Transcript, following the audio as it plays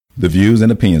The views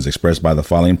and opinions expressed by the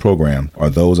following program are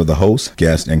those of the host,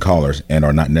 guests, and callers and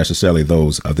are not necessarily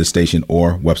those of this station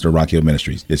or Webster Rock Hill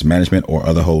Ministries, its management, or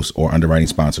other hosts or underwriting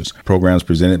sponsors. Programs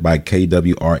presented by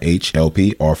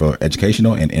KWRH-LP are for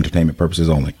educational and entertainment purposes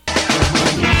only.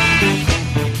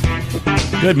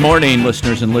 Good morning,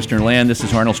 listeners in listener land. This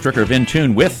is Arnold Stricker of In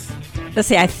Tune with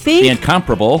the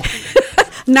incomparable...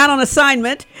 Not on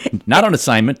assignment. Not on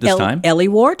assignment this time. Ellie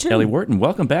Wharton. Ellie Wharton.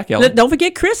 Welcome back, Ellie. Don't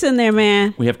forget Chris in there,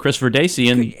 man. We have Chris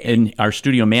Verdacey in our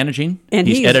studio managing. And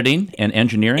he's editing and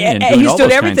engineering and doing he's all doing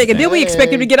those everything. kinds of And then we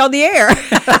expect him to get on the air.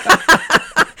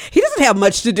 He doesn't have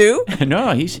much to do.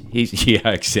 No, he's yeah,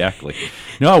 exactly.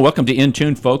 No, welcome to In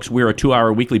Tune, folks. We're a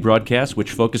 2-hour weekly broadcast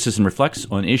which focuses and reflects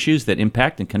on issues that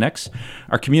impact and connects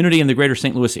our community in the greater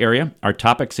St. Louis area. Our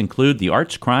topics include the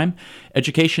arts, crime,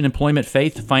 education, employment,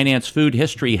 faith, finance, food,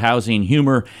 history, housing,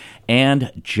 humor,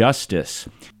 and justice.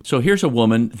 So here's a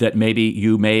woman that maybe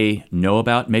you may know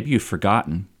about, maybe you've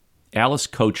forgotten. Alice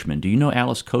Coachman. Do you know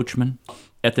Alice Coachman?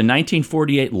 At the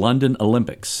 1948 London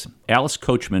Olympics, Alice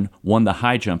Coachman won the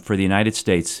high jump for the United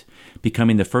States,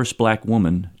 becoming the first black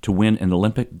woman to win an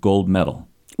Olympic gold medal.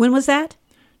 When was that?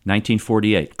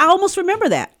 1948. I almost remember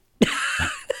that.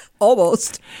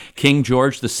 Almost. King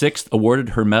George VI awarded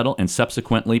her medal, and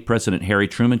subsequently President Harry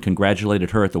Truman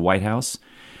congratulated her at the White House.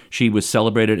 She was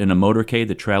celebrated in a motorcade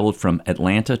that traveled from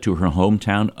Atlanta to her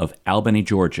hometown of Albany,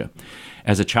 Georgia.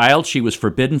 As a child, she was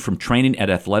forbidden from training at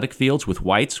athletic fields with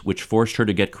whites, which forced her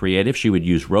to get creative. She would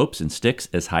use ropes and sticks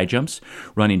as high jumps,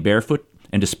 running barefoot.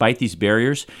 And despite these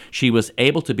barriers, she was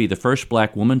able to be the first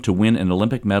black woman to win an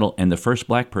Olympic medal and the first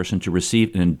black person to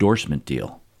receive an endorsement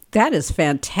deal. That is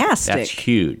fantastic. That's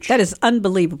huge. That is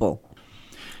unbelievable.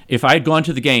 If I had gone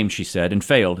to the game, she said, and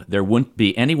failed, there wouldn't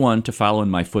be anyone to follow in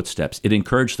my footsteps. It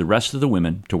encouraged the rest of the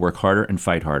women to work harder and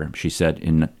fight harder, she said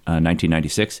in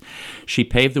 1996. She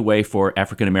paved the way for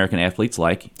African-American athletes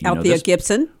like Althea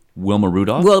Gibson, Wilma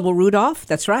Rudolph. Wilma Rudolph,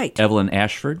 that's right. Evelyn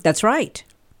Ashford. That's right.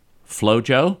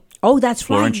 FloJo. Oh, that's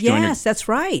Florence right. Joyner. Yes, that's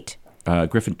right.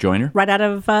 Griffith Joyner. Right out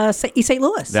of East St.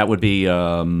 Louis. That would be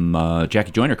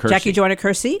Jackie Joyner Kersey. Jackie Joyner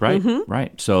Kersey. Right,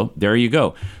 right. So there you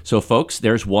go. So, folks,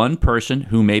 there's one person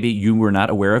who maybe you were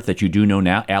not aware of that you do know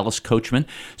now, Alice Coachman.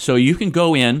 So you can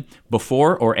go in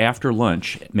before or after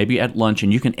lunch, maybe at lunch,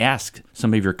 and you can ask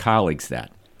some of your colleagues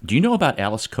that. Do you know about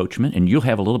Alice Coachman? And you'll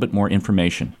have a little bit more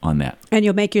information on that. And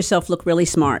you'll make yourself look really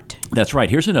smart. That's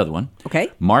right. Here's another one.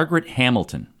 Okay. Margaret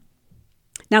Hamilton.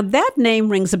 Now, that name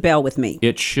rings a bell with me.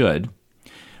 It should.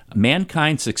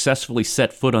 Mankind successfully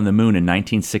set foot on the moon in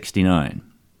 1969.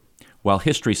 While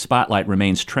history's spotlight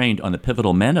remains trained on the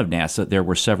pivotal men of NASA, there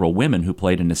were several women who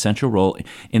played an essential role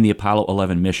in the Apollo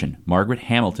 11 mission. Margaret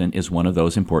Hamilton is one of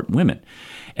those important women.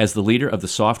 As the leader of the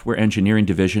software engineering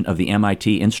division of the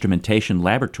MIT Instrumentation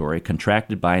Laboratory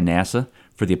contracted by NASA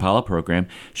for the Apollo program,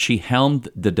 she helmed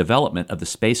the development of the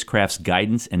spacecraft's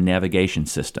guidance and navigation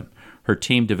system. Her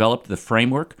team developed the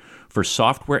framework for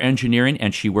software engineering,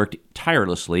 and she worked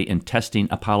tirelessly in testing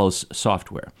Apollo's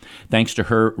software. Thanks to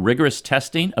her rigorous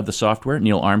testing of the software,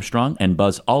 Neil Armstrong and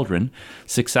Buzz Aldrin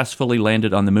successfully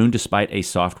landed on the moon despite a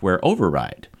software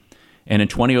override. And in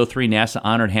 2003, NASA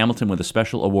honored Hamilton with a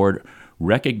special award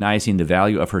recognizing the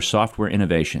value of her software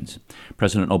innovations.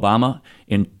 President Obama,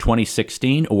 in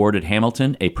 2016, awarded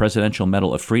Hamilton a Presidential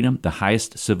Medal of Freedom, the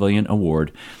highest civilian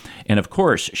award. And of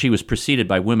course, she was preceded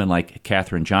by women like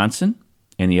Katherine Johnson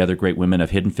and the other great women of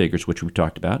Hidden Figures, which we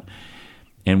talked about.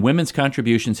 And women's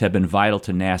contributions have been vital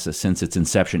to NASA since its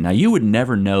inception. Now, you would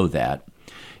never know that.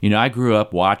 You know, I grew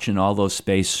up watching all those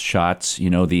space shots,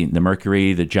 you know, the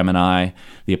Mercury, the Gemini,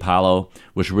 the Apollo,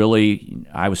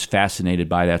 I was fascinated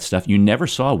by that stuff. You never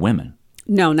saw women.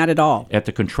 No, not at all. At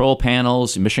the control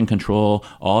panels, mission control,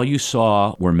 all you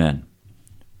saw were men,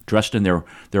 dressed in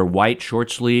their white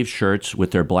short-sleeve shirts with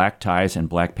their black ties and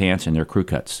black pants and their crew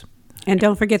cuts. And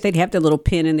don't forget they'd have the little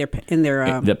pin in their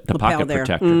the pocket there.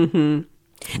 protector. Mm-hmm.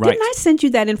 Right. Didn't I send you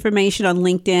that information on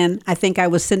LinkedIn? I think I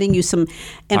was sending you some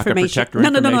information. Pocket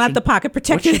protector No, not the pocket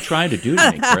protector. What's she trying to do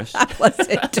to me, Chris? I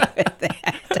wasn't doing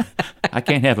that. I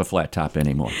can't have a flat top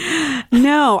anymore.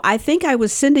 No, I think I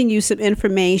was sending you some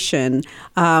information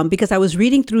because I was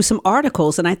reading through some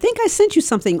articles, and I think I sent you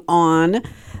something on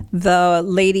the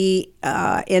lady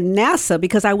in NASA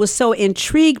because I was so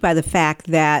intrigued by the fact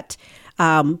that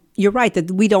you're right,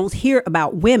 that we don't hear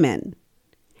about women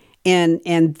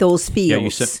in those fields. Yeah,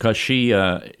 you said because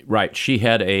she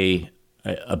had a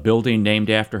building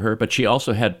named after her, but she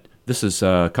also had. This is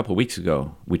a couple of weeks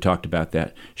ago. We talked about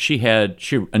that. She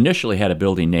initially had a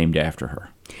building named after her.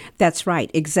 That's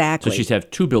right, exactly. So she's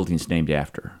had two buildings named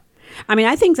after her. I mean,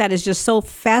 I think that is just so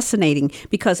fascinating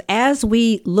because as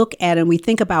we look at and we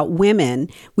think about women,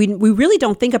 we really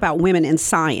don't think about women in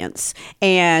science.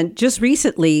 And just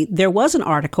recently, there was an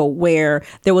article where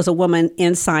there was a woman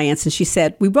in science and she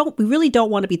said, we really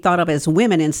don't want to be thought of as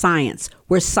women in science.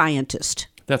 We're scientists.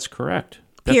 That's correct.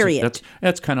 Period.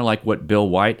 That's kind of like what Bill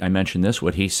White, I mentioned this,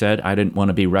 what he said. I didn't want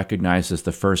to be recognized as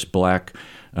the first black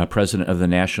president of the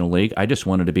National League. I just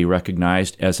wanted to be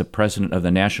recognized as a president of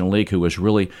the National League who was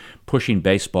really pushing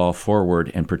baseball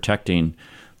forward and protecting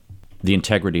the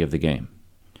integrity of the game.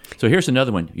 So here's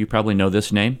another one. You probably know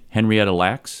this name, Henrietta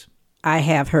Lacks. I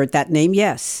have heard that name,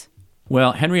 yes.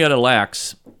 Well, Henrietta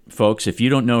Lacks, folks, if you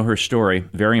don't know her story,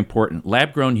 very important.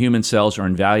 Lab-grown human cells are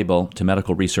invaluable to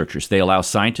medical researchers. They allow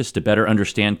scientists to better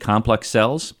understand complex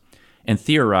cells and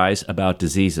theorize about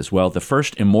diseases. Well, the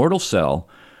first immortal cell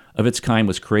of its kind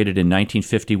was created in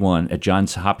 1951 at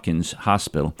Johns Hopkins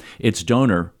Hospital, its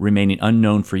donor remaining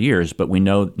unknown for years, but we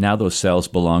know now those cells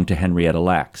belong to Henrietta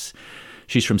Lacks.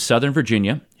 She's from Southern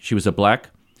Virginia. She was a black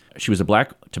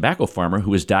tobacco farmer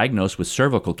who was diagnosed with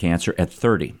cervical cancer at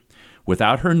 30.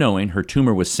 Without her knowing, her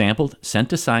tumor was sampled,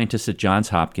 sent to scientists at Johns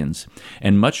Hopkins,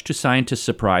 and much to scientists'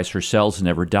 surprise, her cells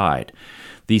never died.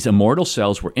 These immortal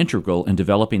cells were integral in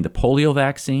developing the polio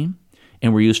vaccine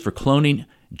and were used for cloning,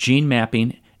 gene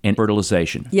mapping, and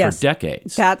fertilization for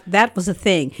decades. That was a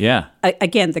thing. Yeah.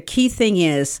 Again, the key thing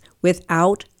is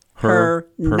without her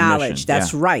knowledge.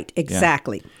 That's right.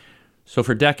 Exactly. Yeah. So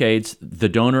for decades, the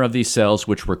donor of these cells,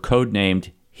 which were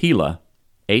codenamed HeLa,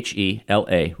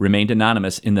 H-E-L-A, remained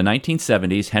anonymous. In the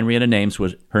 1970s,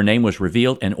 her name was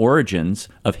revealed, and origins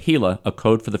of HeLa, a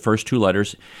code for the first two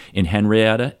letters in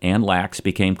Henrietta and Lacks,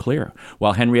 became clear.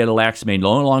 While Henrietta Lacks may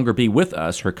no longer be with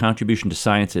us, her contribution to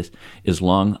science is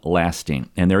long-lasting.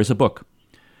 And there is a book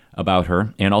about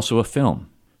her and also a film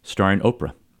starring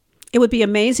Oprah. It would be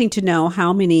amazing to know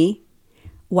how many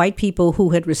white people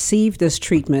who had received this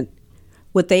treatment,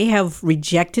 would they have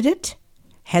rejected it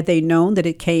had they known that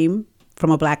it came from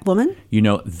a black woman? You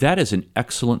know, that is an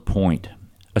excellent point,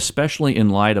 especially in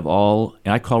light of all,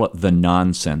 I call it the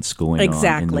nonsense going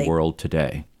on in the world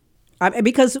today.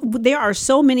 Because there are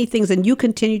so many things, and you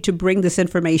continue to bring this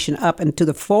information up and to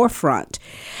the forefront,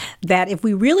 that if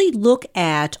we really look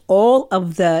at all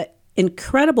of the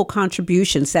incredible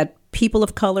contributions that people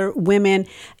of color, women,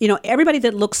 everybody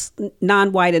that looks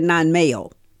non-white and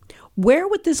non-male, where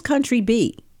would this country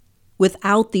be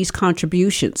without these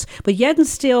contributions? But yet and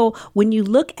still, when you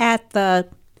look at the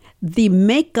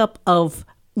makeup of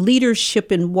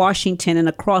leadership in Washington and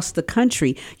across the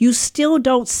country, you still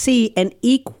don't see an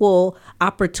equal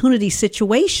opportunity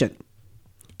situation.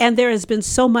 And there has been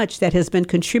so much that has been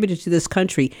contributed to this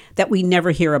country that we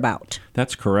never hear about.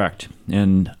 That's correct.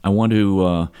 And I want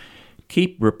to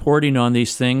keep reporting on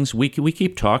these things. We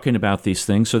keep talking about these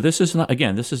things. So this is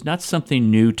not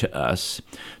something new to us.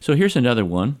 So here's another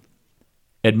one.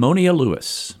 Edmonia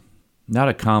Lewis, not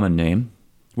a common name.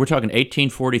 We're talking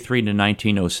 1843 to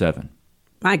 1907.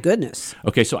 My goodness.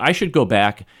 Okay, so I should go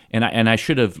back, and I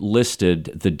should have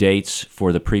listed the dates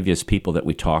for the previous people that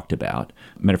we talked about.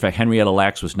 Matter of fact, Henrietta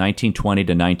Lacks was 1920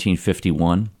 to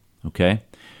 1951. Okay,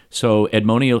 so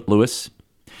Edmonia Lewis.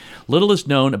 Little is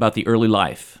known about the early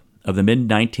life of the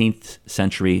mid-19th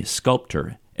century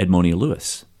sculptor Edmonia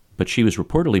Lewis, but she was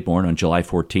reportedly born on July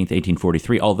 14,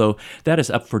 1843, although that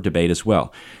is up for debate as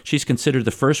well. She's considered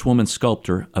the first woman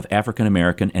sculptor of African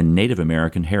American and Native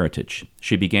American heritage.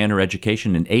 She began her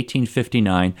education in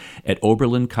 1859 at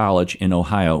Oberlin College in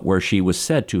Ohio, where she was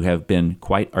said to have been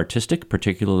quite artistic,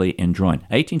 particularly in drawing.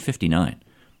 1859.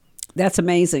 That's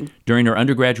amazing. During her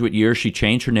undergraduate years, she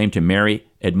changed her name to Mary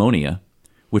Edmonia,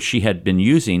 which she had been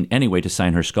using anyway to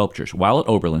sign her sculptures. While at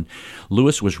Oberlin,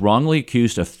 Lewis was wrongly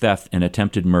accused of theft and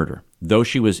attempted murder. Though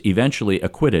she was eventually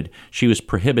acquitted, she was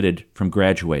prohibited from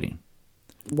graduating.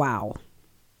 Wow.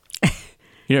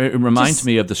 It reminds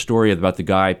me of the story about the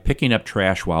guy picking up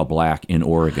trash while black in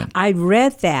Oregon. I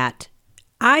read that.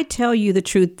 I tell you the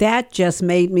truth, that just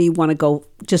made me want to go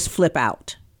just flip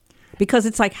out. Because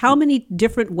it's like, how many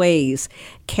different ways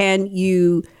can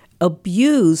you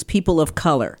abuse people of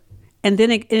color? And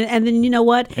then you know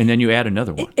what? And then you add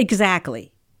another one.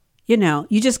 Exactly.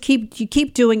 You just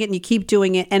keep doing it and you keep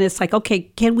doing it, and it's like, okay,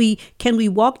 can we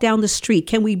walk down the street?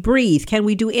 Can we breathe? Can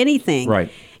we do anything?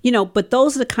 Right. But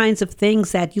those are the kinds of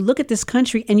things that you look at this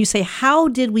country and you say, how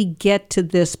did we get to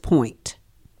this point?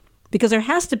 Because there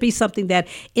has to be something that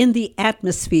in the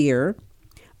atmosphere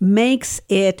makes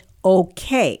it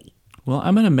okay. Well,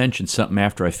 I'm going to mention something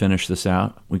after I finish this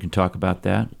out. We can talk about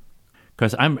that.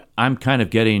 Because I'm kind of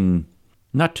getting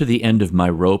not to the end of my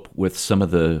rope with some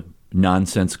of the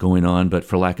nonsense going on, but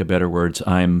for lack of better words,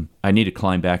 I need to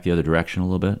climb back the other direction a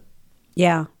little bit.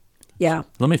 Yeah. Yeah.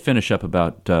 Let me finish up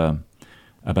about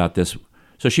this.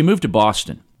 So she moved to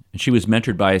Boston, and she was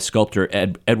mentored by sculptor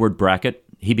Edward Brackett.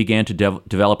 He began to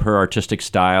develop her artistic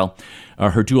style.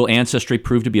 Her dual ancestry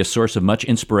proved to be a source of much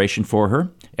inspiration for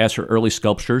her, as her early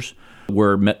sculptures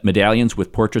were medallions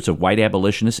with portraits of white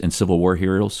abolitionists and Civil War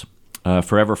heroes.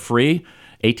 Forever Free,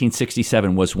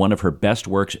 1867, was one of her best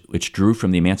works, which drew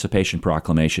from the Emancipation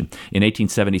Proclamation. In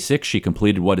 1876, she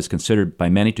completed what is considered by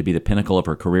many to be the pinnacle of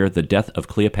her career, The Death of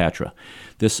Cleopatra.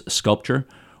 This sculpture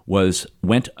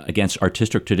went against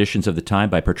artistic traditions of the time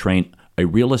by portraying a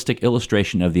realistic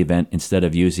illustration of the event instead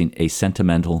of using a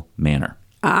sentimental manner.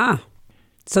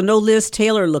 So no Liz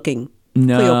Taylor looking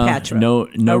Cleopatra. No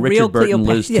Richard Burton,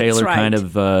 Liz Taylor right. kind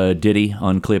of ditty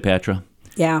on Cleopatra.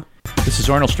 Yeah. This is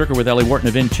Arnold Stricker with Ellie Wharton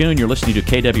of Intune. You're listening to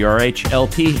KWRH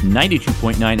LP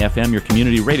 92.9 FM, your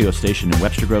community radio station in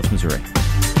Webster Groves, Missouri.